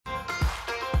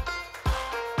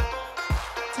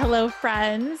Hello,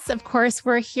 friends. Of course,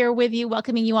 we're here with you,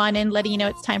 welcoming you on in, letting you know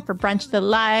it's time for Brunch the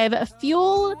Live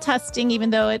fuel testing, even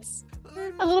though it's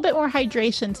a little bit more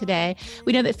hydration today.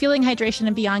 We know that fueling, hydration,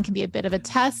 and beyond can be a bit of a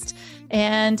test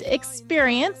and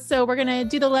experience. So we're going to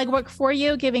do the legwork for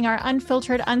you, giving our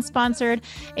unfiltered, unsponsored,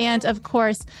 and of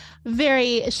course,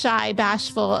 very shy,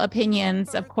 bashful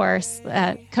opinions. Of course,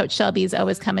 Coach Shelby's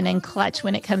always coming in clutch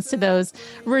when it comes to those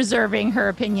reserving her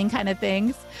opinion kind of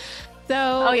things.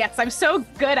 So, oh, yes, I'm so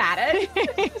good at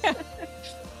it.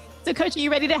 So, Coach, are you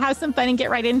ready to have some fun and get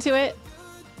right into it?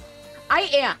 I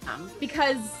am,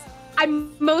 because I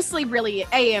am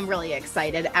really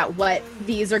excited at what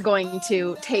these are going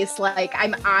to taste like.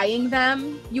 I'm eyeing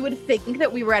them. You would think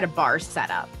that we were at a bar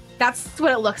setup. That's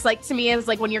what it looks like to me, is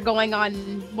like when you're going on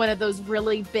one of those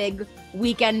really big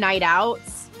weekend night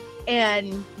outs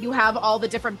and you have all the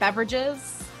different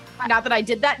beverages. Not that I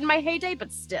did that in my heyday,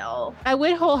 but still. I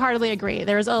would wholeheartedly agree.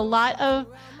 There's a lot of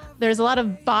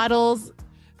bottles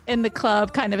in the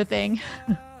club kind of a thing.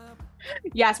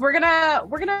 Yes, we're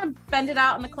gonna bend it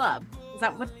out in the club. Is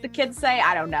that what the kids say?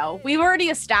 I don't know. We've already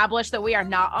established that we are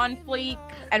not on fleek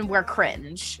and we're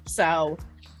cringe. So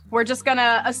we're just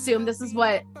gonna assume this is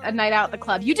what a night out at the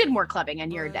club. You did more clubbing in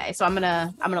your day, so I'm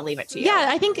gonna leave it to you. Yeah,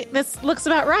 I think this looks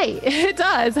about right. It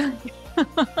does.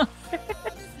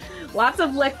 Lots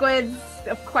of liquids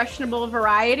of questionable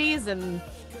varieties and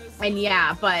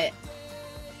yeah, but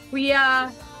we're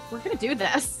gonna do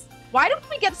this. Why don't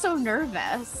we get so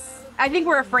nervous? I think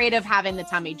we're afraid of having the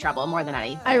tummy trouble more than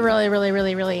anything. I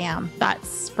really am.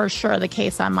 That's for sure the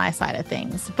case on my side of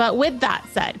things. But with that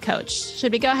said, Coach,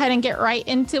 should we go ahead and get right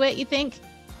into it, you think?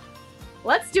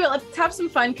 Let's do it. Let's have some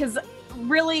fun, because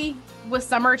really with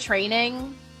summer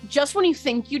training, just when you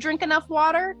think you drink enough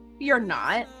water, you're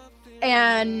not.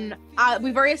 And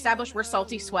we've already established we're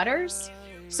salty sweaters.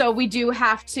 So we do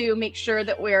have to make sure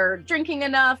that we're drinking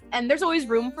enough, and there's always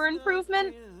room for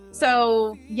improvement.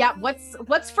 So yeah,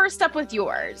 what's first up with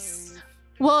yours?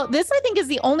 Well, this I think is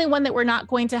the only one that we're not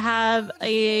going to have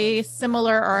a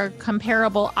similar or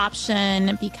comparable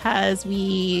option because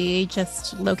we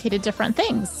just located different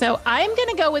things. So I'm going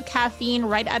to go with caffeine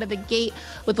right out of the gate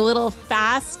with a little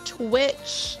fast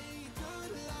twitch.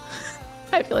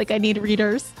 I feel like I need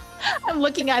readers. I'm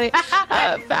looking at it.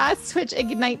 Fast Twitch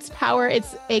ignites power.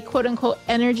 It's a quote unquote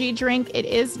energy drink. It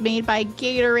is made by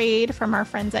Gatorade from our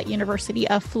friends at University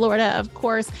of Florida, of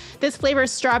course. This flavor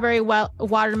is strawberry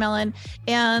watermelon.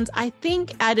 And I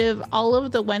think out of all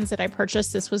of the ones that I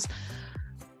purchased, this was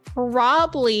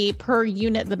probably per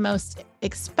unit the most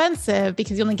expensive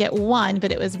because you only get one,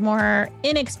 but it was more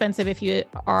inexpensive if you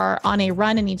are on a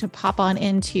run and need to pop on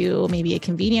into maybe a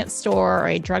convenience store or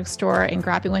a drugstore, and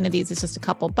grabbing one of these is just a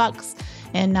couple bucks.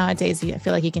 And nowadays I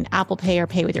feel like you can Apple Pay or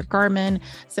pay with your Garmin.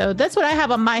 So that's what I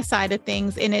have on my side of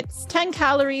things. And it's 10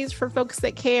 calories for folks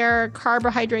that care,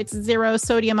 carbohydrates 0,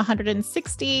 sodium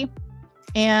 160,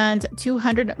 and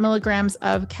 200 milligrams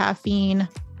of caffeine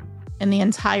in the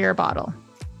entire bottle.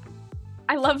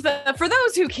 I love for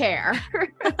those who care.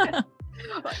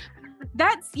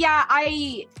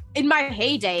 In my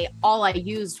heyday, all I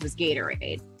used was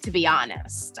Gatorade, to be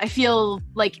honest. I feel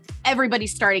like everybody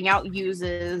starting out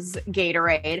uses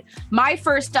Gatorade. My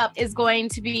first up is going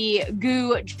to be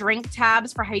Goo drink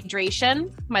tabs for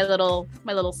hydration, my little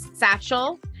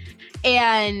satchel.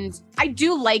 And I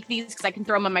do like these because I can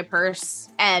throw them in my purse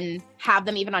and have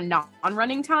them even on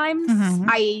non-running times.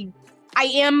 Mm-hmm.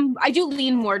 I do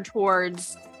lean more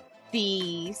towards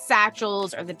the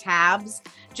satchels or the tabs,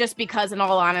 just because in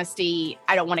all honesty,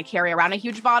 I don't want to carry around a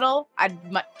huge bottle.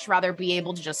 I'd much rather be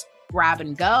able to just grab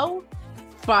and go.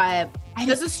 But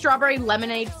this is strawberry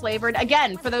lemonade flavored.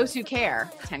 Again, for those who care,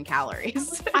 10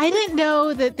 calories. I didn't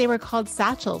know that they were called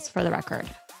satchels, for the record.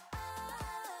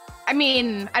 I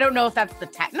mean, I don't know if that's the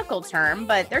technical term,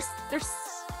 but there's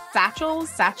satchels,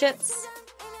 sachets.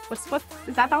 What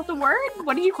is that not the word?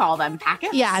 What do you call them?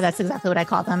 Packets? Yeah, that's exactly what I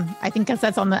call them. I think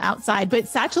that's on the outside, but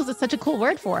satchels is such a cool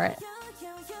word for it.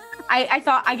 I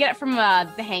thought I get it from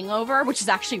The Hangover, which is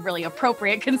actually really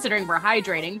appropriate considering we're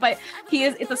hydrating, but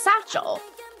it's a satchel.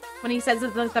 When he says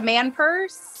it's the man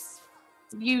purse,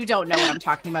 you don't know what I'm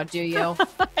talking about, do you?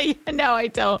 No, I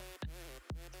don't.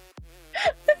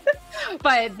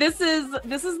 But this is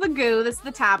the Goo. This is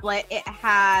the tablet. It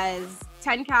has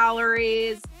 10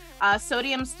 calories.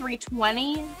 Sodium's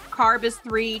 320, carb is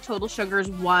 3, total sugar is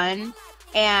 1,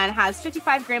 and has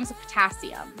 55 grams of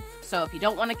potassium. So if you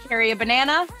don't want to carry a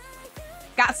banana,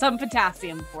 got some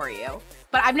potassium for you.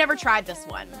 But I've never tried this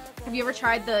one. Have you ever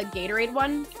tried the Gatorade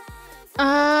one?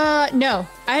 No,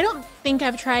 I don't think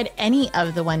I've tried any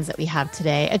of the ones that we have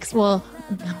today. Well,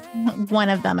 One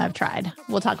of them I've tried.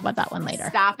 We'll talk about that one later.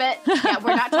 Stop it. Yeah,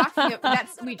 we're not talking.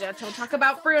 We just don't talk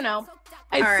about Bruno.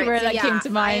 I swear that came to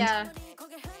mind.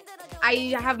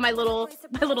 I have my little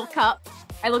cup.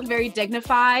 I look very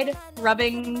dignified, not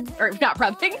rubbing,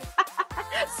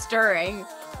 stirring.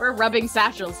 We're rubbing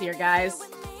satchels here, guys.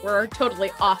 We're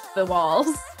totally off the walls.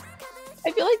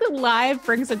 I feel like the live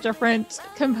brings a different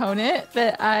component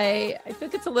that I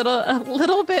think it's a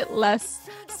little bit less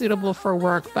suitable for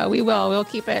work, but we'll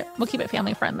keep it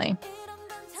family friendly.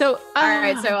 So all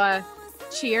right, so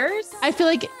cheers. I feel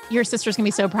like your sister's gonna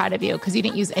be so proud of you because you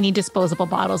didn't use any disposable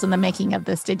bottles in the making of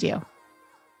this, did you?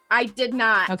 I did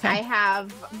not. Okay. I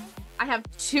have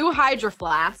 2 Hydro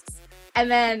Flasks, and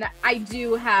then I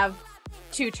do have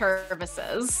 2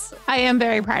 Tervises. I am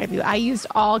very proud of you. I used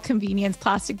all convenience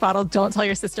plastic bottles. Don't tell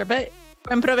your sister, but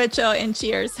buen provecho and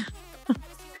cheers.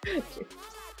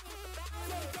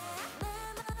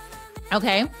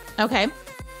 Okay.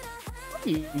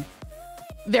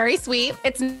 Very sweet.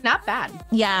 It's not bad.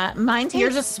 Yeah, mine tastes.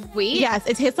 Yours is sweet? Yes,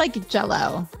 it tastes like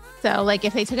Jell-O. So like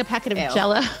if they took a packet of Ew.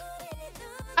 Jell-O.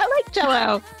 I like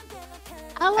Jell-O.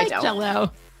 I don't.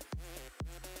 Jell-O.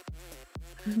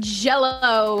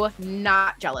 Jell-O,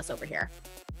 not jealous over here.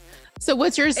 So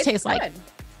what's yours taste like?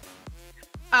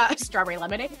 Strawberry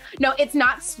lemonade. No, it's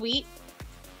not sweet.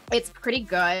 It's pretty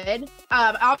good.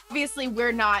 Obviously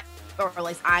we're not, or at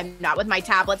least I'm not with my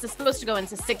tablets. It's supposed to go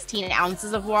into 16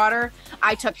 ounces of water.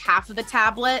 I took half of the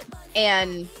tablet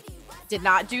and did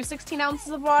not do 16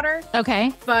 ounces of water.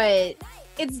 Okay. But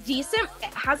it's decent.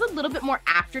 It has a little bit more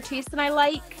aftertaste than I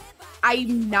like.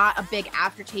 I'm not a big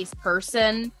aftertaste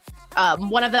person.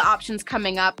 One of the options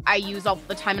coming up, I use all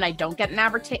the time and I don't get an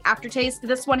aftertaste.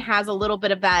 This one has a little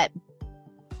bit of that,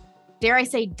 dare I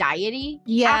say, diety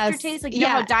aftertaste. Like, you know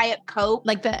how Diet Coke,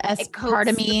 like the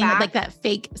aspartame, like that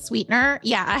fake sweetener.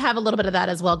 Yeah, I have a little bit of that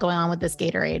as well going on with this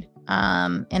Gatorade.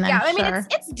 And I mean,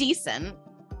 it's decent.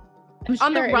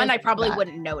 On the run, I probably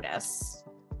wouldn't notice.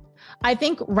 I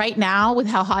think right now with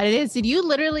how hot it is, do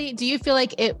you feel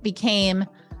like it became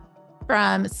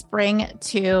from spring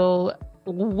to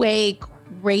way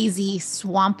crazy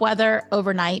swamp weather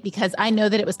overnight? Because I know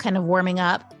that it was kind of warming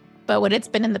up, but what it's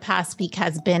been in the past week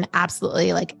has been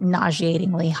absolutely like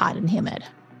nauseatingly hot and humid.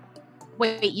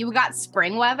 Wait, you got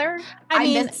spring weather? I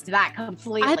missed that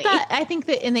completely. I think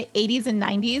that in the 80s and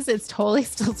 90s, it's totally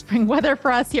still spring weather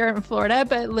for us here in Florida,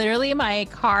 but literally my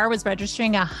car was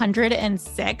registering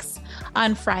 106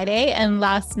 on Friday. And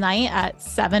last night at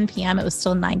 7 p.m., it was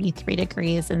still 93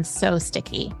 degrees and so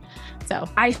sticky. So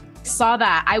I saw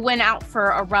that. I went out for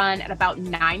a run at about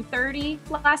 9:30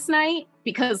 last night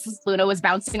because Luna was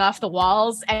bouncing off the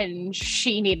walls and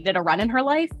she needed a run in her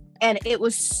life. And it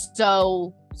was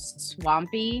so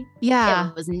swampy. Yeah.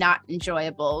 It was not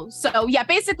enjoyable. So yeah,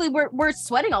 basically we're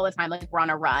sweating all the time like we're on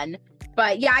a run.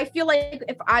 But yeah, I feel like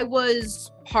if I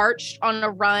was parched on a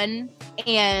run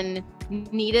and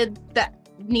needed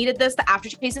this, the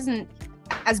aftertaste isn't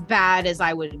as bad as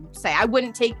I would say. I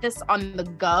wouldn't take this on the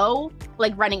go,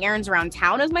 like running errands around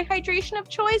town as my hydration of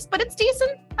choice, but it's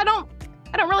decent. I don't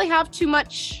really have too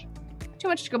much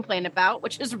to complain about,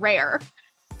 which is rare.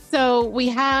 So we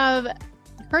have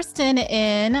Kirsten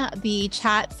in the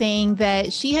chat saying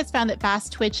that she has found that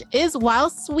Fast Twitch is, while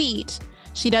sweet,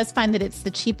 she does find that it's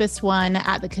the cheapest one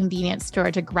at the convenience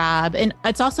store to grab. And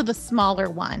it's also the smaller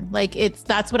one. Like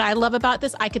that's what I love about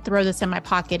this. I could throw this in my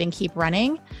pocket and keep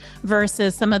running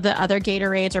versus some of the other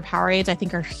Gatorades or Powerades I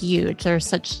think are huge. They're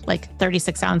such like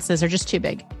 36 ounces. They're just too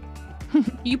big.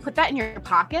 You put that in your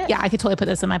pocket? Yeah, I could totally put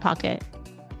this in my pocket.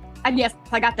 And yes,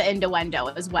 I got the innuendo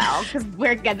as well.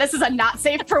 Because this is a not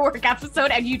safe for work episode,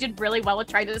 and you did really well with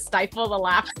trying to stifle the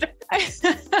laughter.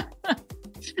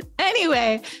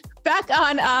 Anyway, back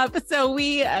on up. So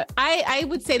I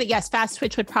would say that yes, Fast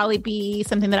Twitch would probably be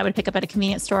something that I would pick up at a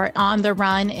convenience store on the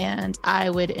run, and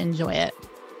I would enjoy it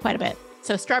quite a bit.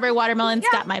 So strawberry watermelon's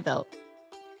got my vote.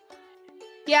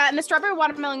 Yeah, and the strawberry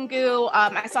watermelon goo,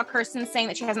 I saw Kirsten saying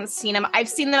that she hasn't seen them. I've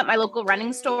seen them at my local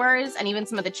running stores and even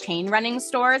some of the chain running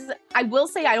stores. I will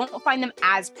say I don't find them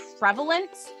as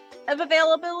prevalent of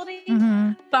availability,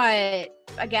 but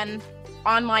again,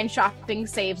 online shopping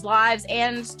saves lives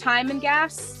and time and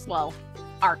gas. Well,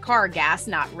 our car gas,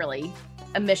 not really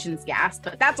emissions gas,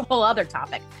 but that's a whole other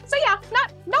topic. So yeah,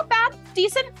 not bad,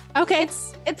 decent. Okay,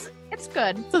 it's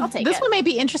good. So I'll take this it. one may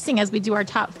be interesting as we do our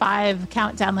top 5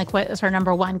 countdown. Like, what is her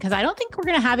number 1? Because I don't think we're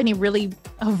going to have any really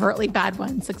overtly bad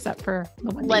ones, except for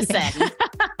the one. Listen,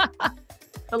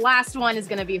 the last one is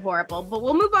going to be horrible, but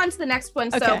we'll move on to the next one.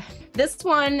 Okay. So this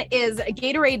one is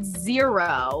Gatorade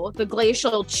Zero, the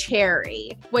Glacial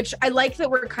Cherry, which I like that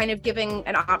we're kind of giving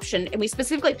an option. And we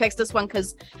specifically picked this one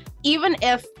because even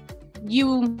if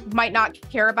you might not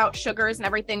care about sugars and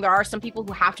everything, there are some people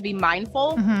who have to be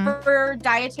mindful for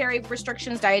dietary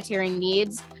restrictions, dietary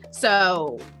needs.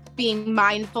 So being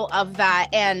mindful of that.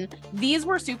 And these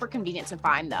were super convenient to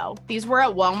find, though. These were at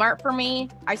Walmart for me.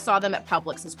 I saw them at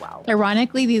Publix as well.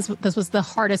 Ironically, this was the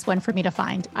hardest one for me to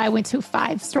find. I went to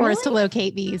 5 stores to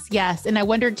locate these. Yes. And I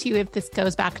wondered too, if this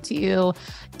goes back to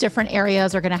different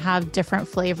areas are going to have different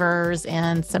flavors.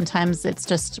 And sometimes it's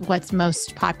just what's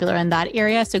most popular in that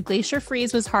area. So Glacier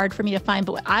Freeze was hard for me to find.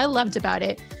 But what I loved about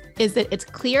it is that it's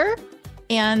clear.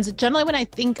 And generally when I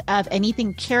think of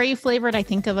anything cherry flavored, I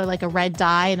think of like a red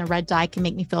dye, and a red dye can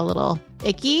make me feel a little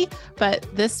icky, but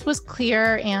this was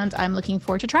clear and I'm looking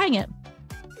forward to trying it.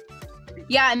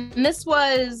 Yeah. And this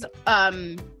was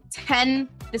 10,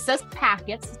 this says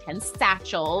packets, 10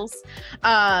 satchels,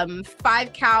 5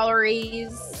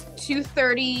 calories,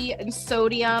 230 in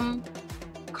sodium,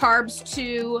 carbs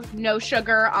 2, no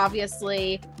sugar,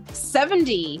 obviously,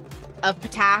 70 of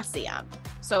potassium.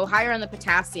 So higher on the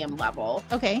potassium level.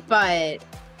 Okay. But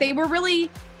they're really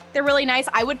nice.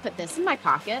 I would put this in my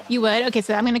pocket. You would? Okay.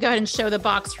 So I'm going to go ahead and show the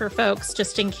box for folks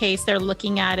just in case they're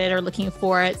looking at it or looking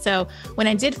for it. So when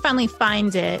I did finally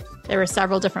find it, there were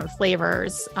several different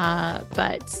flavors.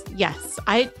 But yes,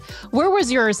 where was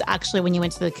yours actually when you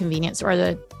went to the convenience or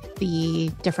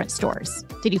the different stores?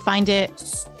 Did you find it?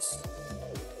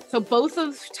 So both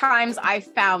of times I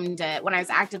found it when I was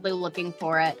actively looking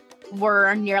for it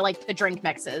were near like the drink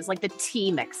mixes, like the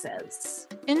tea mixes.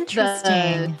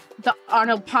 Interesting. The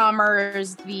Arnold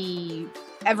Palmer's, the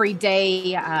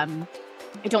everyday, I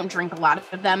don't drink a lot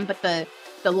of them, but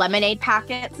the lemonade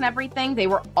packets and everything, they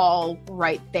were all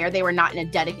right there. They were not in a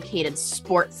dedicated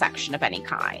sports section of any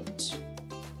kind.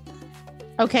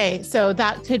 Okay, so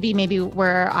that could be maybe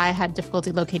where I had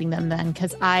difficulty locating them then,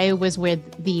 because I was with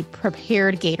the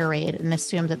prepared Gatorade and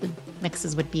assumed that the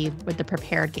mixes would be with the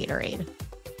prepared Gatorade.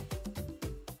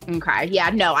 Okay.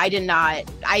 Yeah, no, I did not.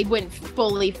 I went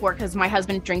fully for it because my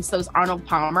husband drinks those Arnold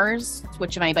Palmer's,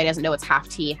 which if anybody doesn't know, it's half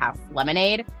tea, half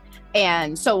lemonade.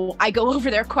 And so I go over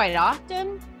there quite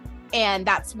often. And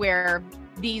that's where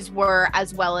these were,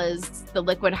 as well as the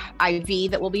liquid IV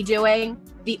that we'll be doing.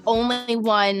 The only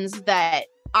ones that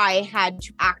I had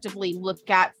to actively look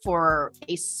at for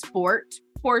a sport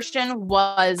portion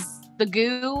was the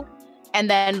goo. And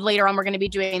then later on, we're going to be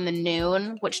doing the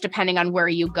noon, which depending on where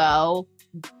you go,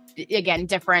 again,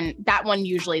 different. That one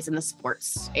usually is in the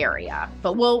sports area,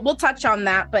 but we'll touch on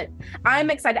that. But I'm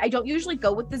excited. I don't usually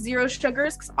go with the 0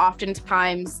 sugars because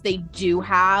oftentimes they do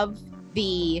have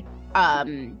the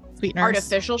Sweeteners.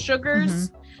 Artificial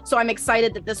sugars. So I'm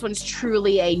excited that this one's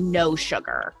truly a no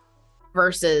sugar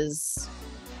versus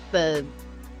the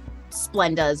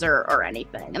Splendas or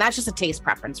anything. And that's just a taste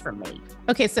preference for me.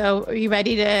 Okay, so are you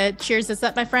ready to cheers this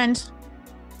up, my friend?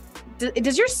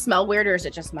 Does yours smell weird or is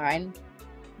it just mine?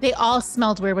 They all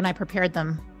smelled weird when I prepared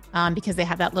them because they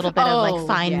have that little bit of like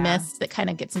fine mist that kind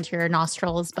of gets into your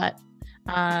nostrils. But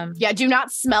yeah, do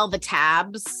not smell the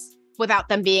tabs without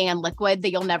them being in liquid.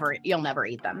 That you'll never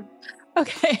eat them.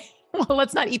 Okay, well,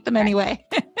 let's not eat them anyway.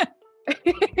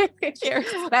 Cheers.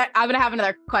 I'm gonna have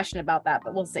another question about that,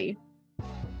 but we'll see.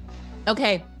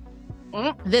 Okay,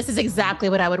 this is exactly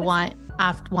what I would want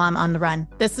while I'm on the run.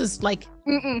 This is like,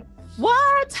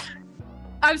 what?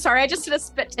 I'm sorry. I just did a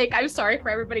spit take. I'm sorry for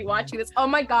everybody watching this. Oh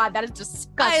my God, that is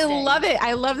disgusting. I love it.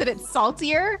 I love that it's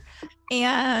saltier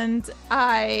and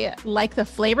I like the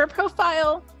flavor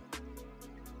profile.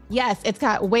 Yes, it's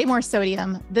got way more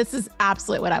sodium. This is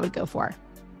absolutely what I would go for.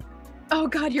 Oh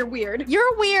God, you're weird.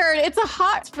 You're weird. It's a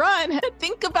hot run.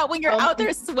 Think about when you're out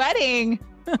there sweating.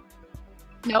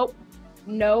 Nope.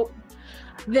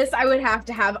 This I would have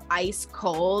to have ice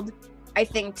cold, I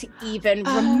think, to even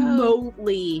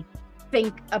remotely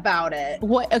think about it.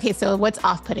 What? Okay, so what's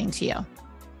off-putting to you?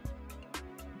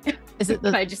 Is it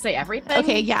Can I just say everything?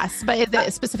 Okay, yes, but is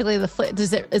it specifically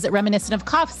is it reminiscent of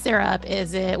cough syrup?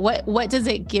 Is it what does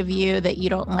it give you that you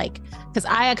don't like? Because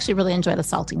I actually really enjoy the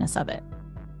saltiness of it.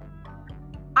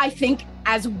 I think,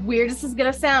 as weird as this is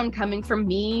gonna sound, coming from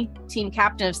me, team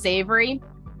captain of savory,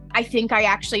 I think I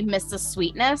actually miss the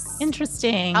sweetness.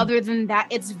 Interesting. Other than that,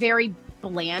 it's very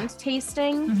bland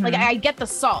tasting. Like I get the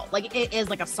salt, like it is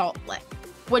like a salt lick,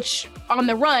 which on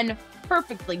the run,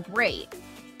 perfectly great.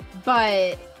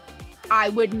 But I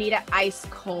would need it ice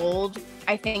cold,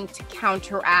 I think, to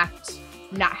counteract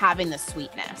not having the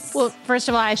sweetness. Well, first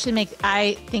of all, I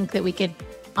think that we could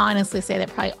honestly say that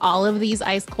probably all of these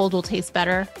ice cold will taste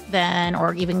better than,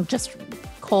 or even just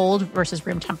cold versus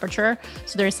room temperature.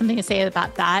 So there is something to say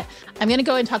about that. I'm going to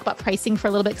go and talk about pricing for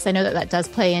a little bit because I know that that does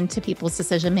play into people's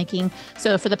decision making.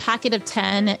 So for the packet of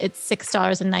 10, it's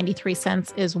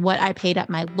 $6.93 is what I paid at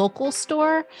my local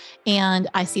store. And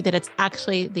I see that it's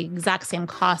actually the exact same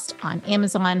cost on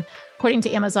Amazon. According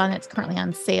to Amazon, it's currently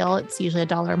on sale. It's usually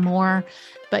 $1 more,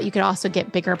 but you could also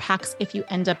get bigger packs if you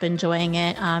end up enjoying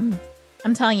it. I'm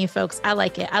telling you, folks, I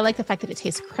like it. I like the fact that it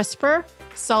tastes crisper,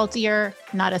 saltier,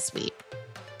 not as sweet.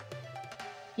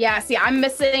 Yeah, see, I'm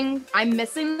missing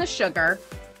the sugar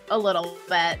a little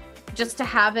bit just to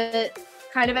have it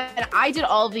kind of, and I did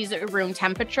all of these at room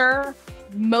temperature,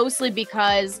 mostly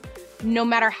because no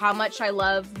matter how much I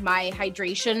love my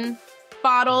hydration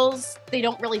bottles, they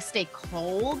don't really stay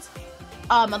cold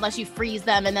unless you freeze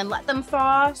them and then let them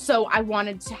thaw. So I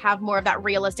wanted to have more of that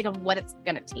realistic of what it's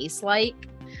going to taste like.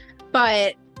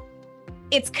 But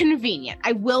it's convenient.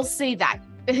 I will say that,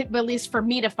 at least for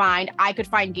me to find, I could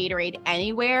find Gatorade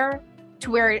anywhere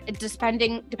to where,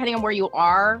 depending on where you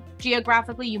are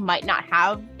geographically, you might not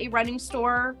have a running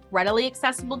store readily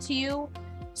accessible to you.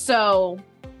 So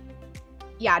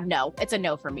yeah, no, it's a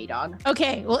no for me, dog.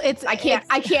 Okay. Well, I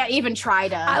can't even try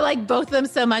to. I like both of them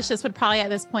so much. This would probably at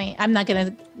this point, I'm not going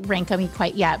to rank them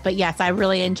quite yet, but yes, I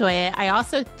really enjoy it. I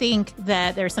also think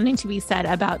that there's something to be said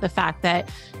about the fact that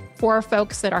for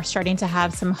folks that are starting to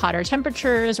have some hotter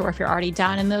temperatures, or if you're already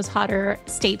down in those hotter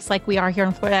states like we are here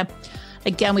in Florida,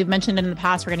 again, we've mentioned it in the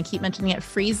past, we're going to keep mentioning it,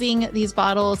 freezing these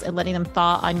bottles and letting them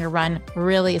thaw on your run,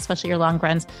 really, especially your long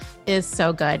runs, is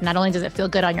so good. Not only does it feel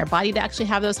good on your body to actually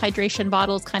have those hydration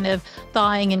bottles kind of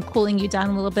thawing and cooling you down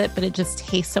a little bit, but it just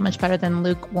tastes so much better than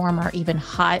lukewarm or even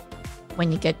hot when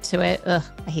you get to it. Ugh,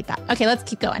 I hate that. Okay, let's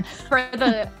keep going.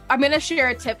 I'm going to share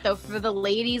a tip though, for the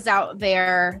ladies out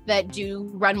there that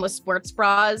do run with sports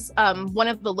bras. One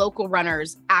of the local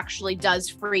runners actually does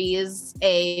freeze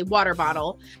a water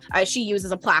bottle. She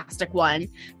uses a plastic one,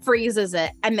 freezes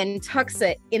it, and then tucks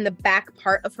it in the back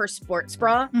part of her sports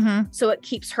bra. Mm-hmm. So it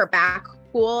keeps her back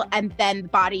cool, and then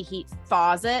body heat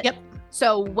thaws it. Yep.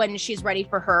 So when she's ready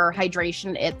for her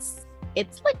hydration, it's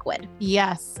liquid.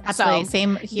 Yes, absolutely. So,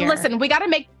 same here. Listen, we got to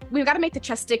make the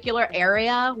testicular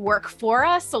area work for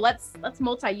us. So let's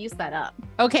multi-use that up.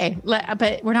 Okay,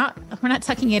 but we're not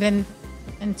tucking it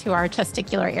into our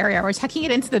testicular area. We're tucking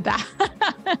it into the back.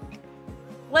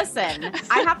 Listen,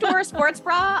 I have to wear a sports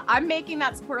bra. I'm making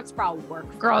that sports bra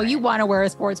work. Girl, you want to wear a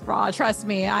sports bra? Trust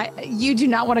me. You do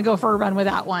not want to go for a run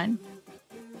without one.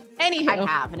 Anywho,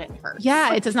 I have, and it hurts.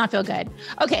 Yeah, it does not feel good.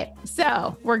 Okay,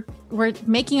 so we're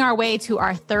making our way to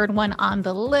our third one on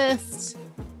the list.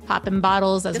 Popping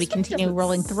bottles as we continue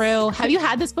rolling through. Have you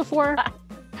had this before?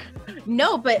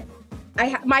 No, but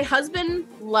my husband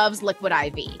loves liquid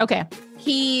IV. Okay.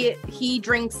 He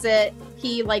drinks it.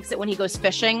 He likes it when he goes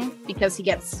fishing because he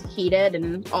gets heated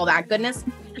and all that goodness.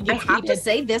 I have to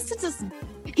say, this is just...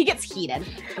 He gets heated.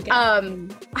 Okay.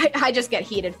 I just get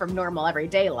heated from normal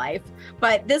everyday life,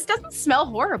 but this doesn't smell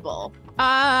horrible.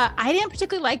 I didn't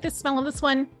particularly like the smell of this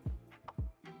one,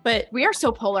 but we are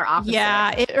so polar opposite.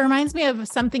 Yeah, it reminds me of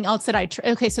something else that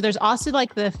okay, so there's also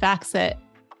like the facts that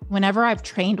whenever I've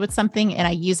trained with something and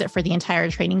I use it for the entire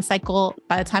training cycle,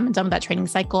 by the time I'm done with that training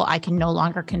cycle, I can no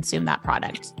longer consume that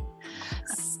product.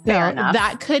 So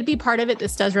that could be part of it.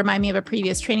 This does remind me of a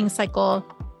previous training cycle,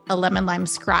 a lemon lime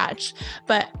scratch.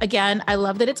 But again, I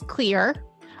love that it's clear.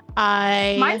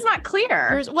 Mine's not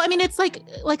clear. Well, I mean, it's like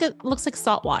it looks like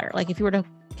salt water. Like if you were to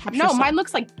capture No, salt. mine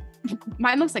looks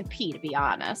like pee, to be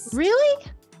honest. Really?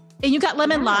 And you got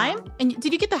lemon lime? And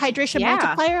did you get the hydration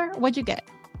multiplier? What'd you get?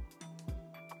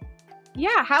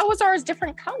 Yeah, how was ours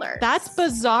different colors? That's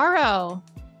bizarro.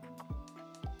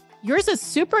 Yours is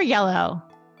super yellow.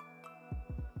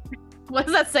 What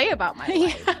does that say about my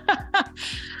life?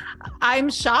 I'm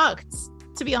shocked,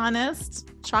 to be honest.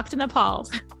 Shocked and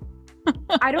appalled.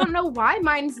 I don't know why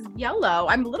mine's yellow.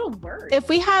 I'm a little worried. If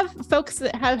we have folks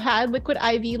that have had liquid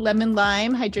IV lemon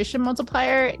lime hydration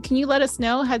multiplier, can you let us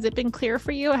know? Has it been clear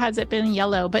for you or has it been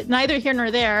yellow? But neither here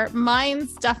nor there.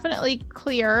 Mine's definitely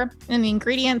clear. And the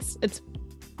ingredients, it's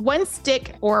one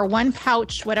stick or one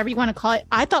pouch, whatever you want to call it,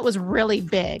 I thought was really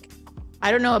big.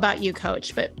 I don't know about you,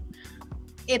 Coach, but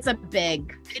it's a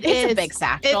big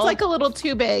satchel. It's like a little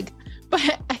too big,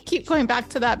 but I keep going back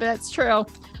to that, but that's true.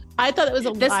 I thought it was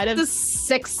lot of... This is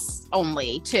 6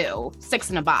 only, too.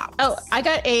 6 in a box. Oh, I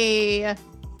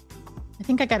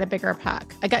think I got a bigger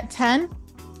pack. I got 10,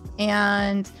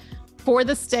 and for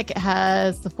the stick, it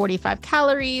has the 45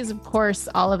 calories. Of course,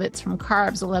 all of it's from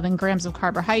carbs, 11 grams of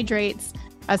carbohydrates.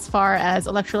 As far as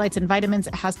electrolytes and vitamins,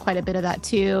 it has quite a bit of that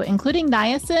too, including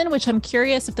niacin, which I'm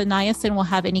curious if the niacin will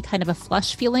have any kind of a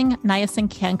flush feeling. Niacin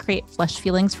can create flush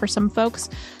feelings for some folks.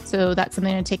 So that's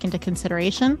something to take into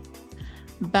consideration.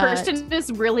 But Kirsten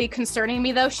is really concerning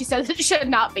me, though. She says it should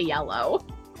not be yellow.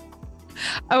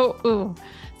 Oh, ooh.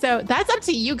 So that's up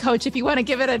to you, Coach, if you want to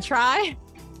give it a try.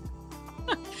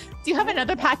 Do you have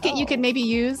another packet you could maybe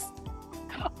use?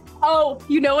 Oh,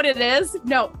 you know what it is?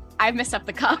 No, I messed up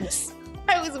the cups.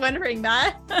 I was wondering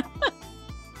that.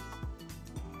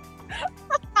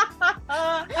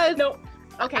 No.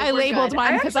 Okay, I labeled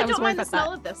mine because I was don't mind worried the about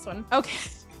smell that. of this one. Okay.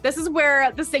 This is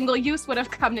where the single use would have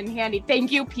come in handy.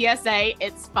 Thank you, PSA.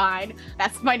 It's fine.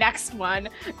 That's my next one.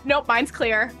 Nope, mine's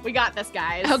clear. We got this,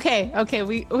 guys. Okay.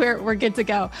 We're good to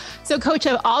go. So, Coach,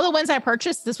 of all the ones I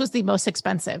purchased, this was the most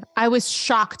expensive. I was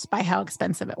shocked by how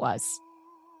expensive it was.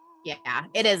 Yeah,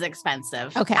 it is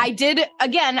expensive. Okay.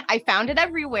 I found it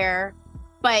everywhere,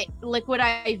 but Liquid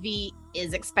IV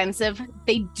is expensive.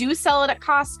 They do sell it at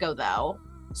Costco, though.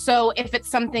 So if it's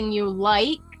something you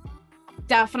like,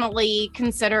 definitely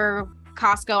consider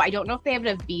Costco. I don't know if they have it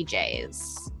at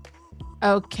BJ's.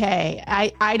 Okay.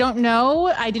 I don't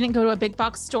know. I didn't go to a big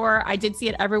box store. I did see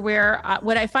it everywhere.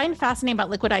 What I find fascinating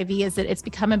about Liquid IV is that it's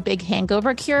become a big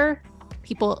hangover cure.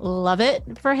 People love it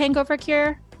for hangover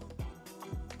cure.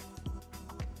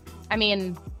 I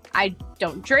mean, I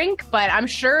don't drink, but I'm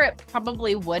sure it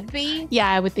probably would be. Yeah,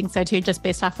 I would think so too, just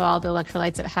based off of all the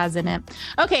electrolytes it has in it.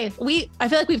 Okay, I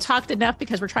feel like we've talked enough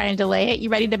because we're trying to delay it. You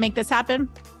ready to make this happen?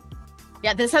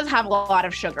 Yeah, this has a lot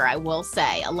of sugar, I will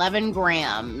say. 11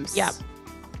 grams. Yep.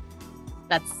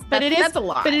 That's a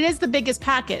lot. But it is the biggest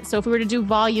packet. So if we were to do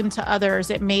volume to others,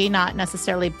 it may not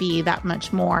necessarily be that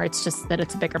much more. It's just that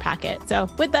it's a bigger packet. So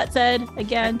with that said,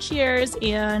 again, cheers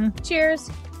and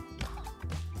cheers.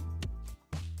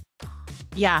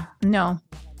 Yeah, no.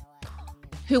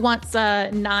 Who wants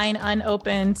 9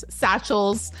 unopened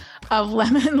satchels of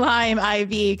lemon lime IV?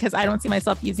 Because I don't see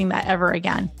myself using that ever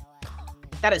again.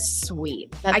 That is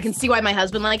sweet. I can see why my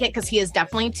husband like it because he is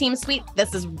definitely team sweet.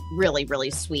 This is really,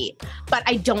 really sweet, but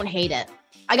I don't hate it.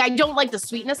 Like, I don't like the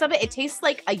sweetness of it. It tastes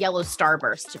like a yellow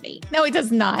Starburst to me. No, it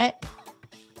does not.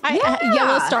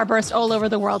 Yellow Starburst all over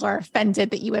the world are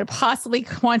offended that you would possibly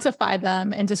quantify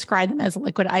them and describe them as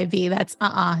liquid IV. That's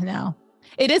no.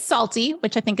 It is salty,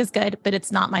 which I think is good, but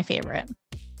it's not my favorite.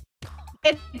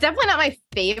 It's definitely not my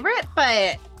favorite,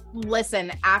 but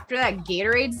listen, after that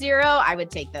Gatorade Zero, I would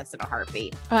take this in a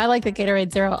heartbeat. Oh, I like the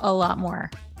Gatorade Zero a lot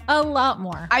more. A lot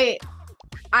more. I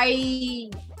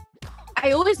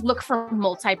always look for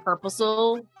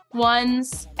multi-purposeful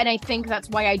ones, and I think that's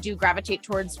why I do gravitate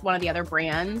towards one of the other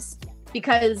brands,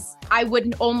 because I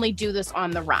wouldn't only do this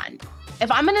on the run. If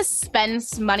I'm going to spend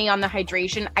money on the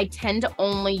hydration, I tend to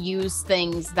only use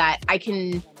things that I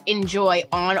can enjoy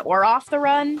on or off the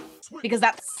run, because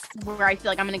that's where I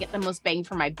feel like I'm going to get the most bang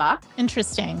for my buck.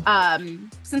 Interesting.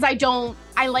 Since I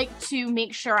like to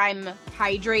make sure I'm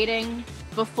hydrating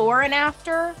before and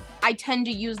after, I tend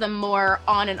to use them more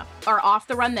on or off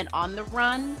the run than on the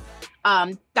run.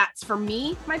 That's for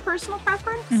me, my personal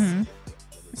preference. Mm-hmm.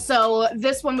 So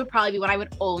this one would probably be what I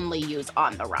would only use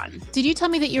on the run. Did you tell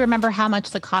me that you remember how much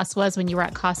the cost was when you were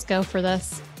at Costco for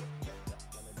this?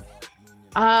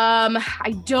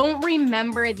 I don't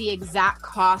remember the exact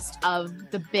cost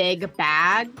of the big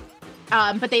bag,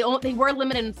 but they were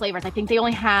limited in flavors. I think they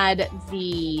only had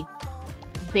the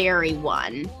berry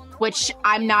one, which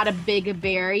I'm not a big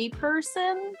berry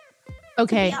person.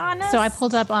 Okay, so I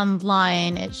pulled up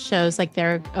online. It shows like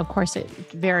of course it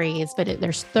varies, but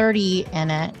there's 30 in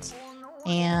it.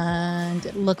 And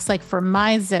it looks like for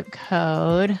my zip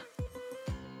code,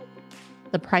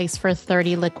 the price for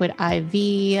 30 liquid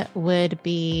IV would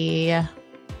be,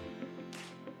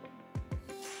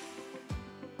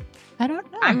 I don't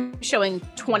know. I'm showing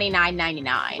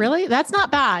 $29.99. Really? That's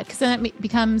not bad, because then it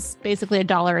becomes basically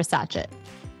 $1 a sachet.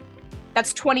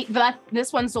 That's 20.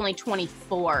 This one's only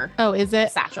 24. Oh, is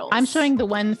it? Satchels. I'm showing the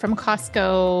one from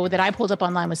Costco that I pulled up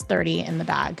online was 30 in the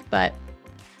bag, but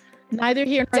neither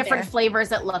here nor different there.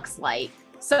 Flavors it looks like.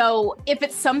 So if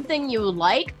it's something you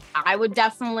like, I would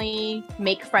definitely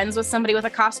make friends with somebody with a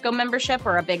Costco membership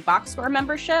or a big box store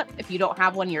membership if you don't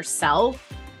have one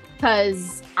yourself.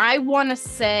 Because I want to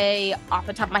say off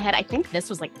the top of my head, I think this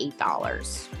was like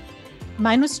 $8.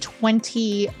 Mine was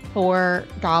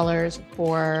 $24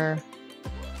 for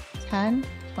 10,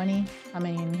 20, how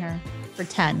many in here? For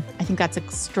 10. I think that's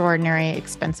extraordinary,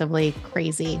 expensively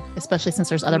crazy, especially since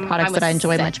there's other products that I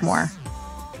enjoy 6. much more.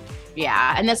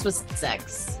 Yeah, and this was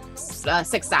 6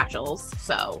 satchels.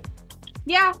 So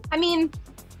yeah, I mean,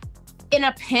 in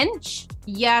a pinch,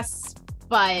 yes,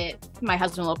 but my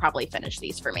husband will probably finish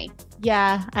these for me.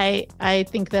 Yeah, I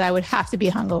think that I would have to be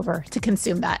hungover to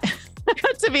consume that,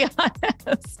 to be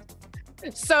honest.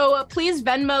 So please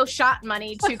Venmo shot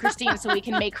money to Christine so we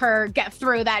can make her get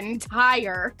through that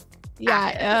entire.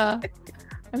 Yeah,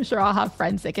 I'm sure I'll have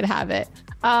friends that could have it.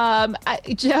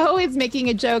 Joe is making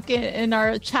a joke in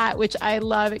our chat, which I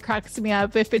love. It cracks me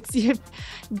up. If it's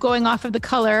going off of the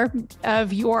color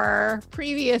of your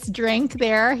previous drink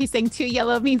there, he's saying 2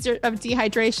 yellow means of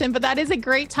dehydration, but that is a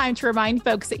great time to remind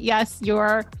folks that yes,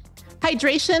 your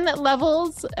hydration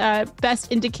levels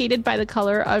best indicated by the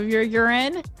color of your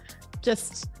urine,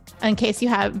 just in case you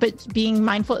have, but being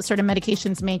mindful that certain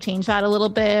medications may change that a little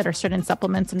bit, or certain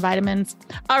supplements and vitamins.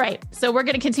 All right. So we're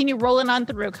going to continue rolling on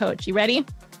through, Coach. You ready?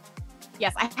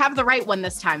 Yes, I have the right one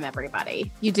this time,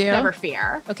 everybody. You do? Never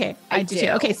fear. Okay. I do.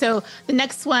 Okay. So the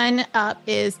next one up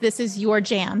is, this is your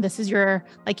jam. This is your,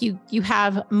 like you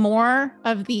have more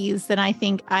of these than I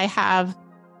think I have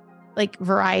like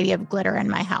variety of glitter in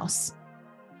my house.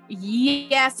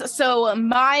 Yes. So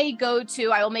my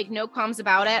go-to, I will make no qualms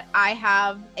about it. I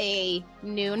have a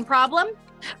Noon problem.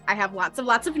 I have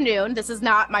lots of Noon. This is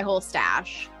not my whole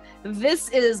stash. This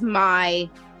is my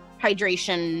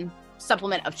hydration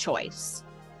supplement of choice.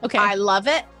 Okay. I love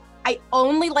it. I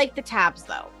only like the tabs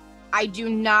though. I do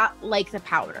not like the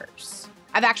powders.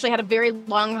 I've actually had a very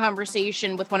long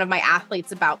conversation with one of my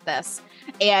athletes about this,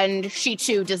 and she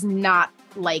too does not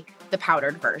like the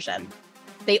powdered version.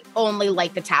 They only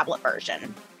like the tablet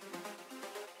version.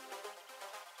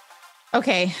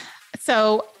 Okay.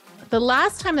 So the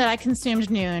last time that I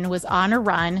consumed Noon was on a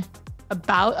run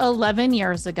about 11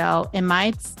 years ago, and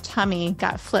my tummy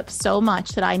got flipped so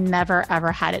much that I never,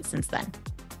 ever had it since then.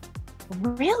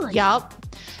 Really? Yep.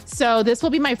 So this will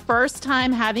be my first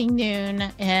time having Noon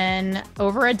in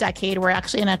over a decade. We're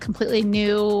actually in a completely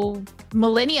new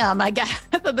millennium, I guess,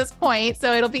 at this point.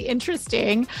 So it'll be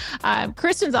interesting.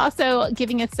 Kristen's also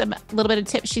giving us a little bit of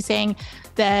tips. She's saying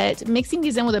that mixing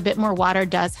these in with a bit more water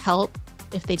does help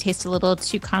if they taste a little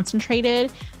too concentrated.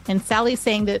 And Sally's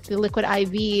saying that the liquid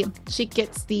IV, she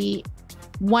gets the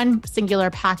one singular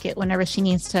packet whenever she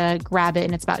needs to grab it,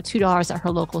 and it's about $2 at her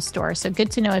local store. So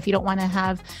good to know if you don't want to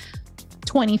have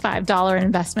 $25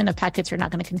 investment of packets you're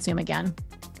not going to consume again.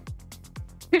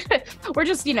 We're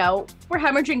just, we're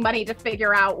hemorrhaging money to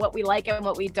figure out what we like and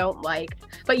what we don't like.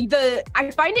 But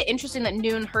I find it interesting that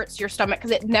Noon hurts your stomach,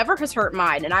 because it never has hurt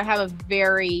mine, and I have a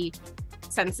very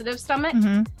sensitive stomach.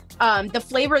 Mm-hmm. The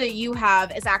flavor that you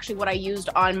have is actually what I used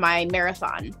on my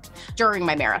marathon, during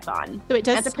my marathon. So it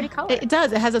does. That's a pretty color. It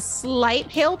does. It has a slight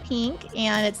pale pink,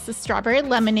 and it's the strawberry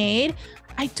lemonade.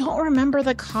 I don't remember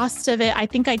the cost of it. I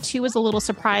think I too was a little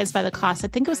surprised by the cost. I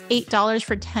think it was $8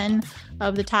 for 10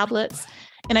 of the tablets.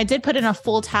 And I did put in a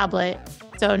full tablet.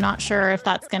 So not sure if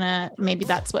maybe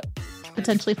that's what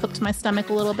potentially flipped my stomach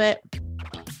a little bit.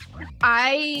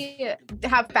 I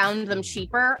have found them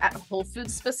cheaper at Whole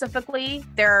Foods specifically.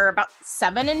 They're about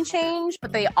 $7 and change,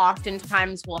 but they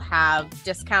oftentimes will have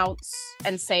discounts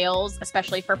and sales,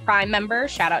 especially for Prime members.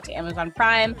 Shout out to Amazon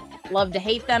Prime. Love to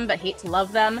hate them, but hate to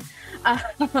love them.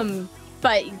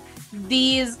 But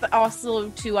these also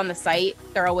too on the site,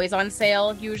 they're always on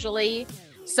sale usually.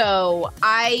 So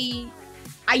I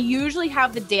usually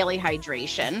have the daily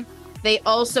hydration. They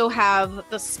also have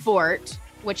the sport,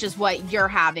 which is what you're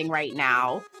having right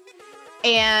now.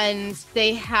 And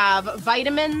they have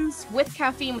vitamins with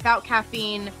caffeine, without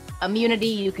caffeine, immunity.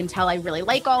 You can tell I really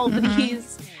like all of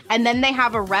these. And then they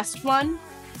have a rest one.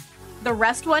 The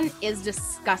rest one is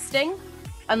disgusting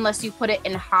unless you put it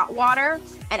in hot water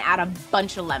and add a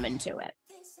bunch of lemon to it,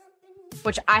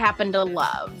 which I happen to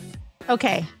love.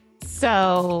 Okay.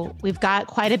 So we've got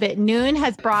quite a bit. Noon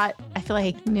has brought, I feel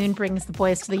like Noon brings the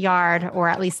boys to the yard, or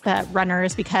at least the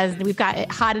runners, because we've got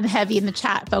it hot and heavy in the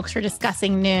chat. Folks are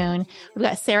discussing Noon. We've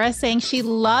got Sarah saying she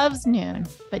loves Noon,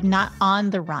 but not on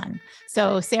the run.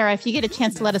 So Sarah, if you get a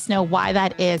chance to let us know why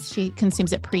that is, she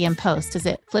consumes it pre and post. Does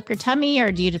it flip your tummy,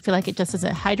 or do you feel like it just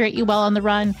doesn't hydrate you well on the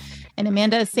run? And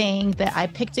Amanda is saying that I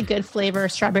picked a good flavor.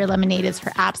 Strawberry lemonade is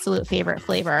her absolute favorite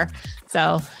flavor.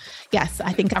 So yes,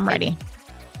 I think I'm ready.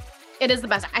 It is the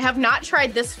best. I have not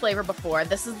tried this flavor before.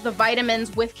 This is the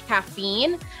vitamins with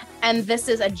caffeine, and this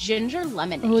is a ginger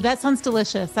lemonade. Oh, that sounds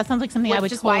delicious. That sounds like something I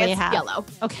would totally have. Yellow.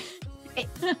 Okay.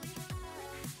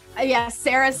 Yeah,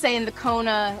 Sarah's saying the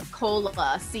Kona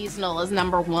Cola seasonal is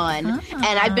number one.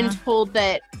 And I've been told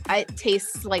that it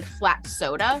tastes like flat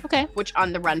soda, which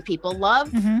on the run people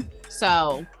love.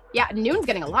 So yeah, Noon's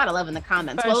getting a lot of love in the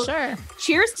comments. For sure.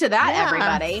 Cheers to that,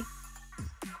 everybody.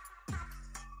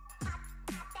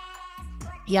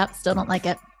 Yep, still don't like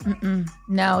it.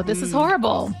 No, this is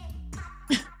horrible.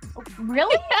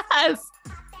 Really? Yes.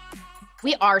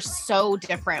 We are so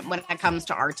different when it comes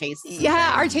to our tastes.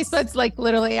 Yeah, our taste buds like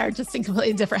literally are just in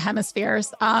completely different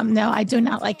hemispheres. No, I do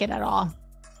not like it at all.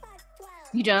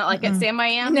 You don't like it, Sam? I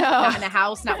am? No. Not in a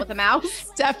house, not with a mouse?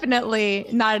 Definitely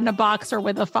not in a box or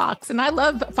with a fox. And I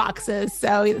love foxes,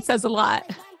 so it says a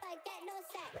lot.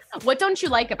 What don't you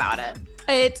like about it?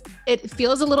 It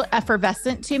feels a little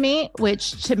effervescent to me,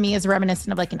 which to me is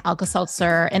reminiscent of like an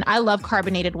Alka-Seltzer. And I love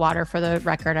carbonated water, for the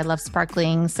record. I love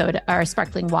sparkling soda or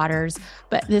sparkling waters,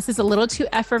 but this is a little too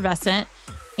effervescent.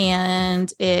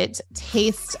 And it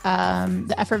tastes,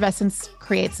 the effervescence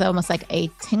creates almost like a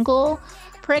tingle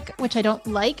prick, which I don't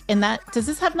like. And does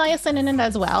this have niacin in it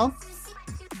as well?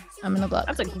 I'm going to look.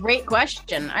 That's a great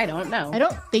question. I don't know. I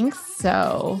don't think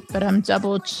so, but I'm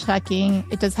double checking.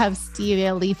 It does have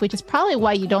stevia leaf, which is probably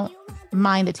why you don't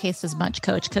mind the taste as much,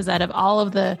 Coach, because out of all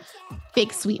of the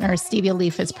fake sweeteners, stevia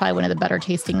leaf is probably one of the better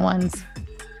tasting ones.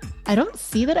 I don't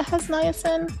see that it has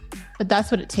niacin, but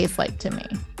that's what it tastes like to me.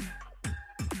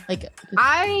 Like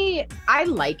I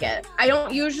like it. I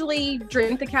don't usually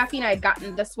drink the caffeine. I had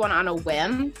gotten this one on a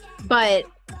whim, but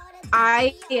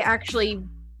I actually,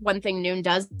 one thing Noon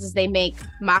does is they make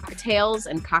mocktails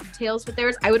and cocktails with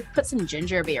theirs. I would put some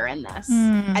ginger beer in this,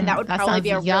 and that would probably be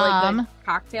a really good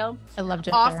cocktail. I love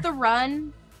ginger. Off the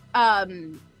run,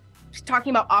 talking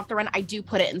about off the run, I do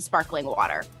put it in sparkling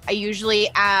water. I usually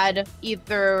add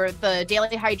either the daily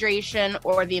hydration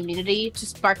or the immunity to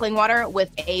sparkling water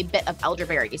with a bit of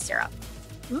elderberry syrup.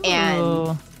 Ooh.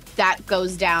 And that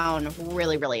goes down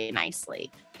really, really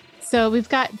nicely. So we've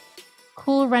got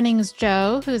Cool Runnings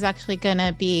Joe, who's actually going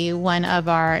to be one of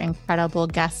our incredible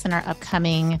guests in our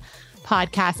upcoming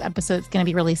podcast episode. It's going to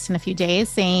be released in a few days,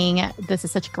 saying this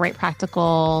is such great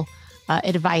practical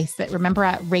advice that, remember,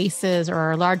 at races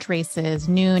or large races,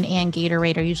 Noon and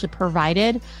Gatorade are usually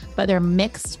provided, but they're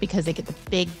mixed because they get the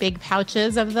big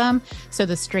pouches of them. So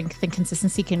the strength and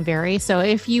consistency can vary. So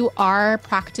if you are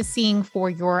practicing for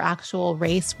your actual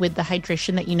race with the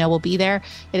hydration that you know will be there,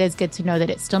 it is good to know that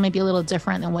it still may be a little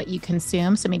different than what you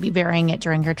consume. So maybe varying it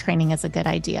during your training is a good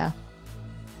idea.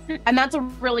 And that's a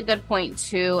really good point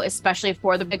too, especially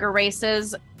for the bigger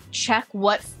races. Check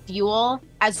what fuel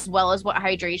as well as what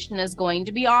hydration is going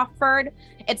to be offered.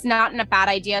 It's not a bad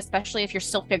idea, especially if you're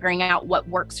still figuring out what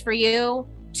works for you,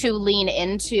 to lean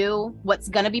into what's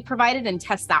going to be provided and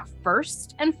test that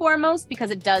first and foremost,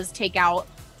 because it does take out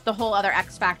the whole other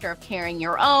X factor of carrying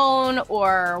your own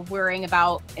or worrying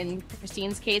about, in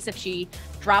Christine's case, if she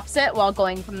drops it while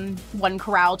going from one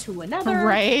corral to another.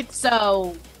 Right.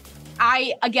 So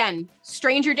again,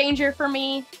 stranger danger for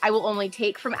me. I will only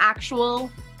take from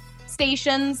actual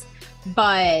stations,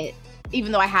 but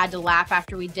even though I had to laugh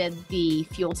after we did the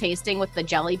fuel tasting with the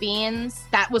jelly beans,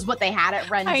 that was what they had at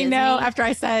Run Disney. I know, after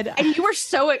I said. And you were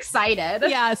so excited.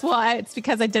 Yes, well, it's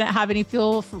because I didn't have any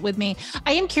fuel with me.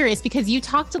 I am curious because you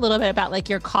talked a little bit about like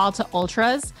your call to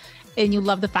ultras, and you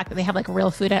love the fact that they have like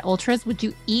real food at ultras. Would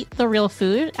you eat the real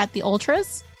food at the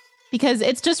ultras? Because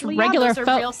it's just regular those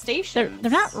are real stations.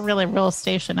 They're not really real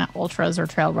station at ultras or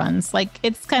trail runs. Like,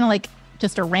 it's kind of like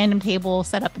just a random table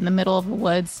set up in the middle of the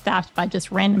woods, staffed by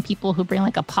just random people who bring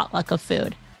like a potluck of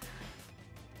food.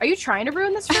 Are you trying to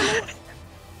ruin this for me?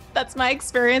 That's my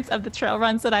experience of the trail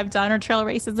runs that I've done or trail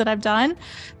races that I've done.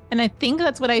 And I think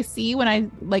that's what I see when I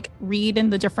like read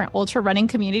in the different ultra running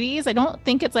communities. I don't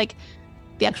think it's like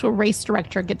the actual race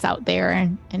director gets out there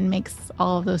and makes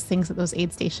all of those things at those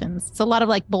aid stations. It's a lot of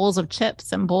like bowls of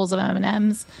chips and bowls of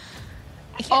M&Ms.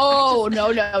 Oh, no.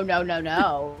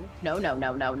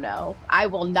 I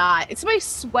will not. It's my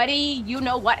sweaty, you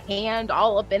know what, hand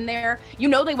all up in there. You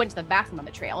know they went to the bathroom on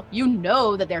the trail. You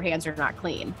know that their hands are not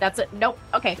clean. That's it. Nope.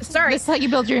 Okay, sorry. This is how you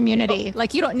build your immunity.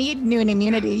 Like, you don't need Noon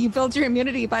immunity. You build your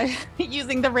immunity by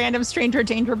using the random stranger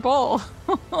danger bowl.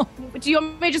 Do you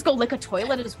want me to just go lick a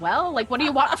toilet as well? Like, what do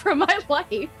you want from my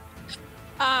life?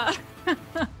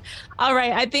 All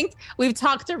right. I think we've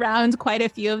talked around quite a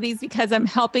few of these because I'm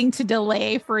helping to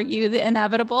delay for you the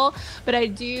inevitable. But I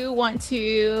do want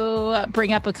to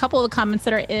bring up a couple of comments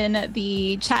that are in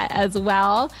the chat as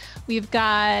well. We've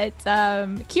got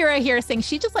Kira here saying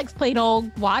she just likes plain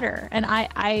old water. And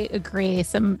I agree.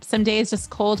 Some days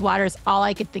just cold water is all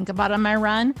I could think about on my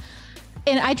run.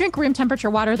 And I drink room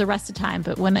temperature water the rest of the time.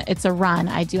 But when it's a run,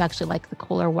 I do actually like the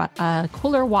cooler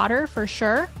water for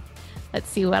sure. Let's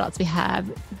see what else we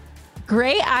have.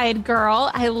 Gray-eyed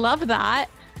girl. I love that.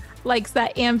 Likes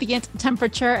that ambient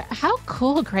temperature. How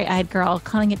cool, gray-eyed girl,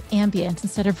 calling it ambient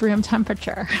instead of room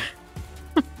temperature.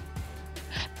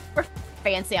 We're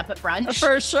fancy up at brunch.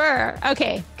 For sure.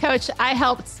 Okay, Coach, I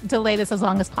helped delay this as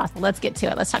long as possible. Let's get to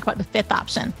it. Let's talk about the fifth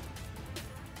option.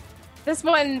 This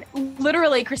one,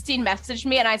 literally, Christine messaged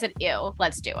me and I said, ew,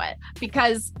 let's do it.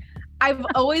 Because I've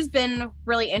always been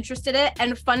really interested in it.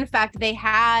 And fun fact, they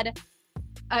had,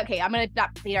 okay, I'm going to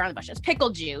not beat around the bushes, pickle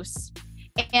juice.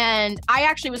 And I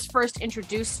actually was first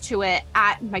introduced to it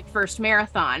at my first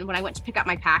marathon when I went to pick up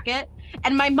my packet.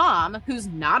 And my mom, who's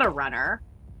not a runner,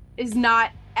 is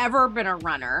not ever been a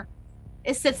runner,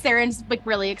 sits there and is like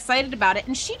really excited about it.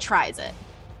 And she tries it.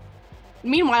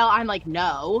 Meanwhile, I'm like,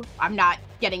 no, I'm not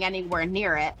getting anywhere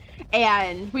near it.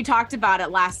 And we talked about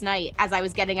it last night as I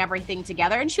was getting everything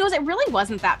together. And she goes, it really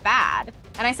wasn't that bad.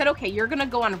 And I said, okay, you're going to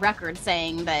go on record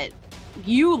saying that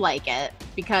you like it,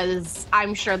 because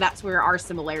I'm sure that's where our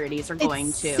similarities are going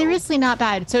to. Seriously not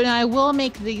bad. So now I will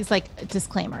make these like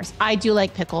disclaimers. I do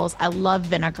like pickles. I love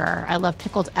vinegar. I love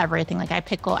pickled everything. Like I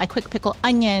quick pickle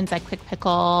onions. I quick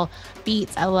pickle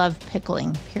beets. I love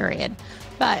pickling, period.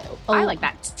 But I like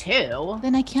that too.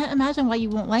 Then I can't imagine why you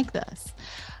won't like this.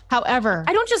 However,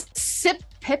 I don't just sip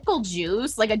pickle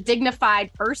juice like a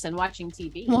dignified person watching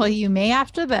TV. Well, you may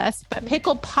after this, but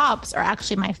pickle pops are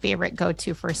actually my favorite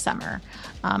go-to for summer.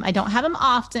 I don't have them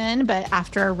often, but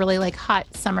after a really like hot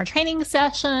summer training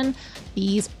session,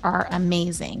 these are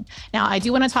amazing. Now, I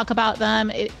do want to talk about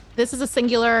them. This is a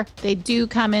singular. They do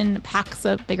come in packs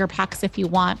of bigger packs if you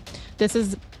want. This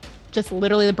is just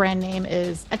literally the brand name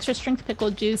is extra strength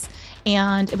pickle juice.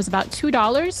 And it was about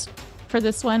 $2 for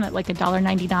this one at like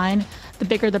 $1.99. The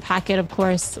bigger the packet, of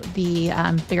course, the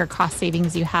bigger cost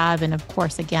savings you have. And of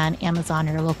course, again, Amazon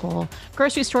or your local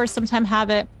grocery stores sometimes have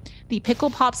it. The pickle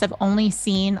pops I've only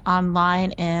seen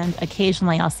online, and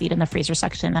occasionally I'll see it in the freezer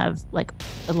section of like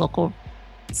the local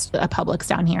Publix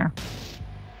down here.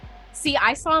 See,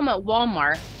 I saw them at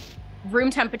Walmart,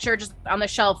 room temperature, just on the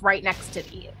shelf right next to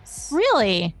these.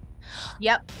 Really?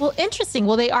 Yep. Well, interesting.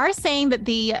 Well, they are saying that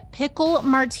the pickle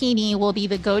martini will be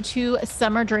the go-to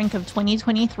summer drink of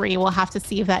 2023. We'll have to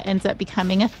see if that ends up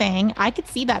becoming a thing. I could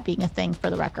see that being a thing, for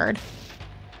the record.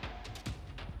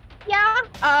 Yeah.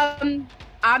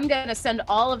 I'm going to send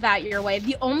all of that your way.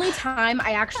 The only time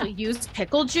I actually use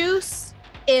pickle juice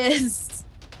is,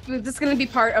 this is going to be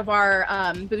part of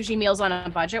our Bougie Meals on a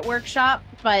Budget workshop,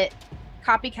 but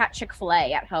copycat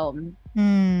Chick-fil-A at home.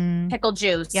 Pickle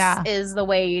juice is the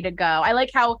way to go. I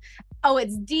like how,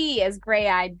 it's Dee as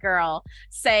Gray-Eyed Girl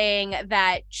saying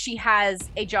that she has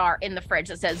a jar in the fridge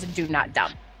that says do not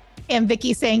dump. And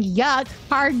Vicky saying, yuck,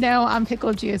 hard no on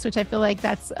pickle juice, which I feel like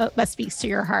that speaks to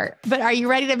your heart. But are you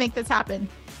ready to make this happen?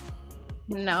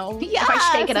 No. Yes. If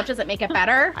I shake it up, does it make it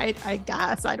better? I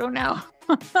guess. I don't know.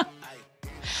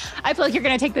 I feel like you're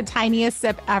going to take the tiniest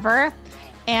sip ever.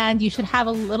 And you should have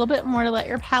a little bit more to let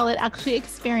your palate actually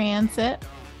experience it.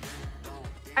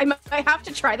 I might have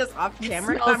to try this off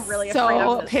camera. I'm really afraid of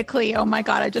so this. pickly. Oh my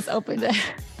God, I just opened it.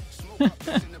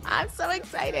 I'm so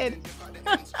excited.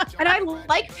 And I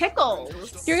like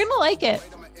pickles. You're going to like it.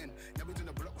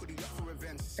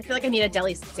 I feel like I need a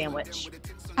deli sandwich.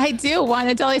 I do want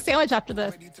a deli sandwich after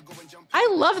this. I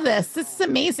love this. This is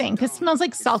amazing because it smells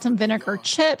like salt and vinegar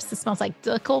chips. It smells like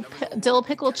dill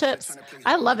pickle chips.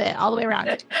 I love it all the way around.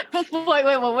 Wait,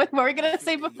 what were we going to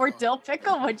say before dill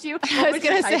pickle? I was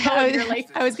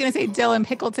going to say dill and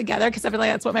pickle together because I feel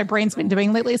like that's what my brain's been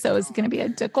doing lately. So it's going to be a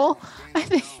dickle, I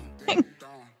think.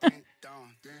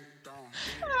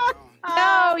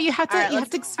 No, you have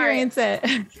to experience it.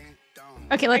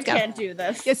 Okay, let's go. I can't do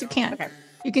this. Yes, you can. Okay.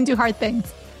 You can do hard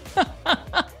things.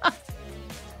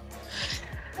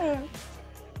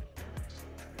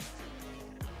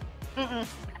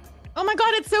 Oh my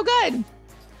God, it's so good.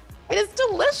 It is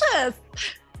delicious.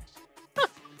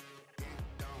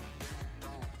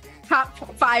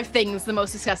 Top 5 things, the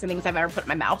most disgusting things I've ever put in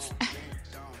my mouth.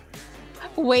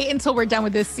 Wait until we're done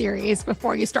with this series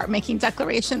before you start making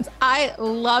declarations. I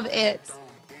love it.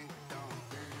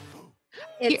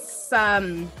 It's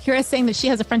Kira's saying that she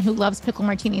has a friend who loves pickle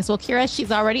martinis. Well, Kira,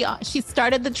 she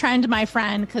started the trend, my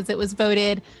friend, because it was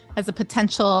voted as a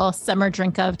potential summer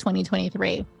drink of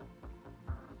 2023.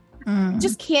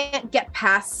 Just can't get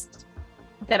past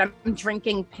that I'm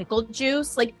drinking pickle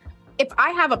juice. Like, if I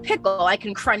have a pickle, I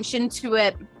can crunch into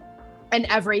it and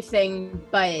everything,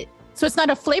 but... So it's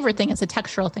not a flavor thing, it's a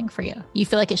textural thing for you. You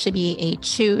feel like it should be a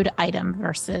chewed item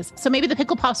versus... So maybe the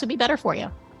pickle pops would be better for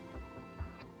you.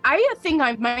 I think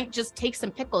I might just take some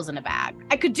pickles in a bag.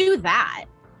 I could do that.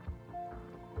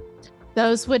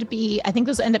 I think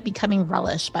those end up becoming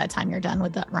relish by the time you're done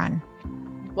with that run.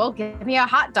 Well, give me a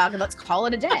hot dog and let's call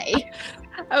it a day.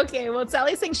 Okay, well,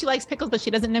 Sally's saying she likes pickles, but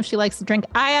she doesn't know if she likes the drink.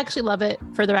 I actually love it,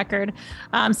 for the record.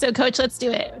 So, Coach, let's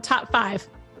do it. Top 5.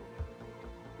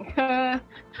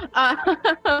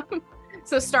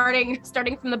 So starting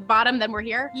from the bottom, then we're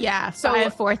here. Yeah. So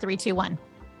 5, 4, 3, 2, 1.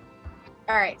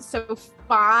 right. So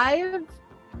 5.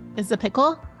 Is the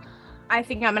pickle? I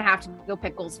think I'm going to have to go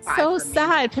pickles 5. So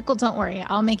sad. Pickle, don't worry.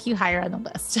 I'll make you higher on the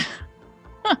list.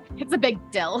 It's a big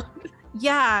deal.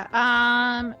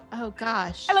 Yeah. Oh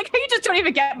gosh. I like how you just don't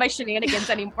even get my shenanigans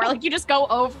anymore. Like you just go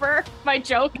over my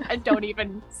joke and don't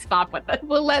even stop with it.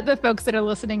 We'll let the folks that are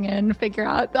listening in figure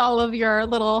out all of your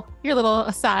little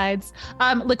asides.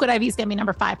 Liquid IV is gonna be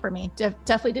number 5 for me.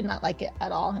 Definitely did not like it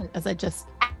at all. As I just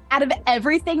out of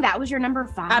everything, that was your number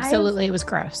 5. Absolutely, it was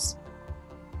gross.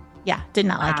 Yeah, did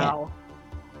not like it.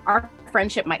 Our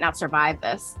friendship might not survive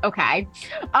this. Okay.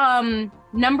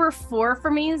 Number 4 for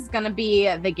me is gonna be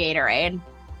the Gatorade.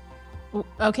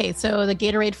 Okay, so the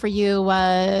Gatorade for you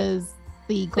was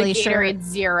the Glacier. The Gatorade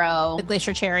Zero. The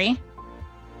Glacier Cherry.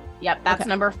 Yep, that's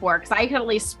number 4. Because I could at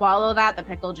least swallow that. The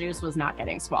pickle juice was not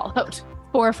getting swallowed.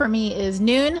 4 for me is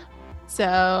Noon.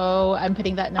 So I'm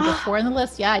putting that number 4 on the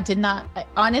list. Yeah, I did not.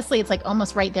 Honestly, it's like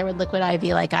almost right there with Liquid IV.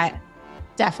 Like I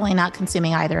definitely not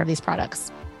consuming either of these products.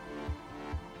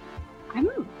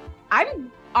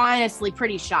 I'm honestly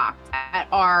pretty shocked at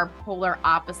our polar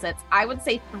opposites. I would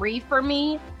say 3 for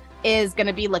me is going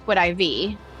to be Liquid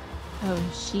IV. Oh,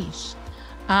 sheesh.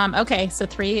 Okay, so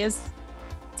 3 is...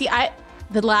 See,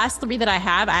 the last 3 that I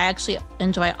have, I actually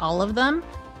enjoy all of them.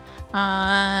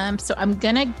 So I'm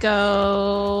going to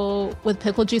go with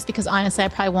pickle juice because honestly, I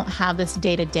probably won't have this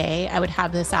day to day. I would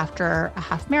have this after a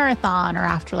half marathon or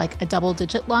after like a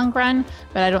double-digit long run,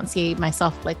 but I don't see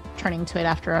myself like turning to it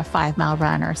after a 5-mile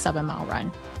run or a 7-mile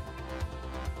run.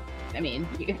 I mean,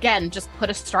 again, just put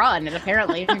a straw in it,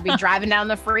 apparently. You'd be driving down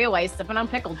the freeway sipping on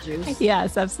pickle juice.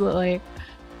 Yes, absolutely.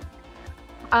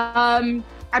 I'd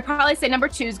probably say number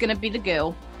 2 is going to be the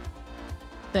goo.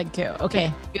 The goo,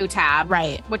 okay. The goo tab.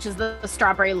 Right. Which is the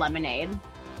strawberry lemonade.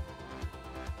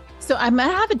 So I'm going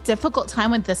to have a difficult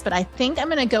time with this, but I think I'm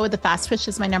going to go with the Fast Twitch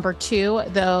as my number 2,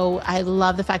 though I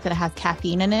love the fact that it has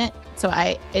caffeine in it. So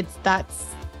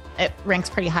it ranks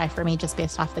pretty high for me just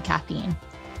based off the caffeine.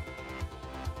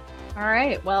 All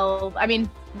right. Well, I mean,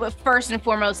 first and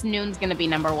foremost, Noon's going to be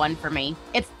number 1 for me.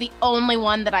 It's the only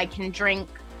one that I can drink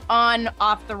on,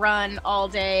 off the run, all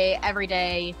day, every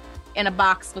day, in a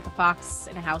box with a fox,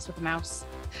 in a house with a mouse.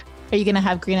 Are you going to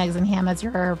have green eggs and ham as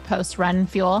your post-run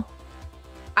fuel?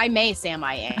 I may, Sam,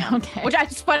 I am. Okay. Which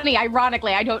is funny.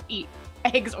 Ironically, I don't eat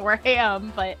eggs or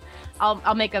ham, but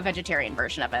I'll make a vegetarian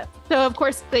version of it. So, of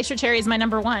course, Glacier Cherry is my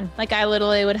number 1. Like, I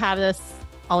literally would have this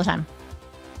all the time.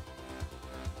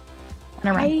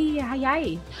 What do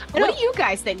you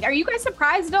guys think? Are you guys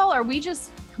surprised at all? Or are we just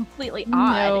completely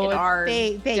odd in our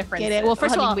differences? Get it. Well,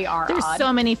 first of all, there's odd.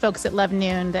 So many folks that love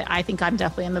Noon that I think I'm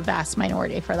definitely in the vast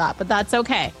minority for that, but that's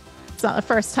okay. It's not the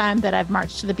first time that I've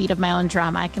marched to the beat of my own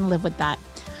drum. I can live with that.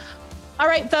 All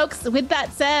right, folks, with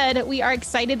that said, we are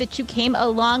excited that you came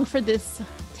along for this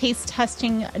taste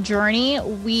testing journey.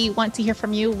 We want to hear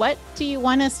from you. What do you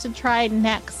want us to try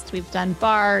next? We've done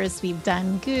bars, we've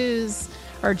done goos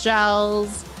or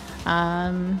gels.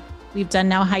 We've done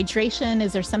now hydration.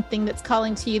 Is there something that's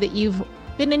calling to you that you've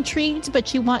been intrigued,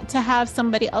 but you want to have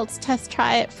somebody else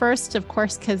try it first? Of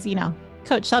course, because,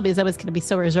 Coach Shelby is always going to be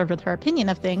so reserved with her opinion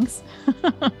of things.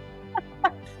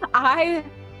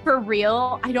 For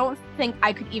real, I don't think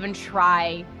I could even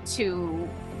try to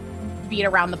beat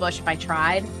around the bush if I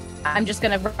tried. I'm just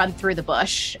going to run through the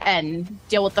bush and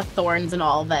deal with the thorns and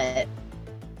all that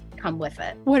come with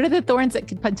it. What are the thorns that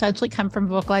could potentially come from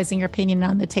vocalizing your opinion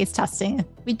on the taste testing?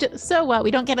 We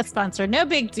don't get a sponsor. No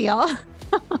big deal.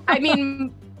 I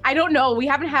mean, I don't know. We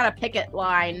haven't had a picket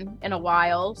line in a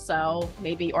while, so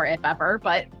maybe, or if ever,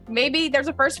 but maybe there's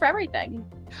a first for everything.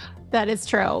 That is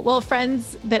true. Well,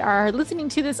 friends that are listening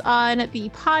to this on the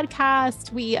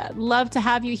podcast, we love to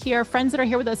have you here. Friends that are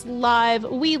here with us live,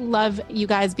 we love you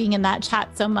guys being in that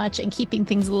chat so much and keeping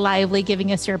things lively,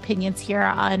 giving us your opinions here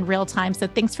on real time. So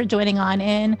thanks for joining on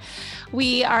in.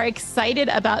 We are excited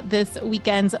about this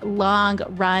weekend's long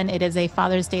run. It is a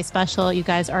Father's Day special. You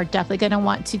guys are definitely going to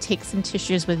want to take some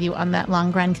tissues with you on that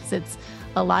long run because it's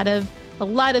a lot of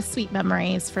sweet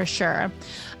memories for sure.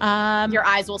 Your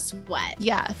eyes will sweat.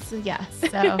 Yes.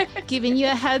 So giving you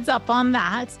a heads up on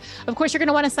that. Of course, you're going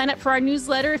to want to sign up for our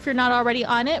newsletter if you're not already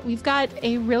on it. We've got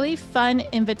a really fun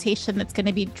invitation that's going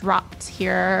to be dropped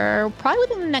here probably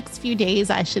within the next few days,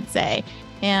 I should say.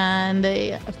 And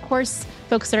of course,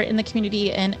 folks that are in the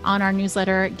community and on our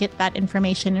newsletter get that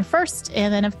information first.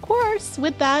 And then, of course,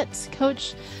 with that,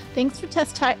 Coach, thanks for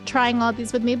trying all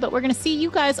these with me, but we're going to see you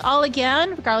guys all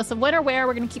again, regardless of when or where.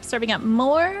 We're going to keep serving up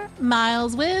more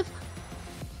miles with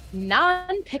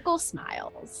non-pickle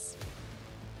smiles.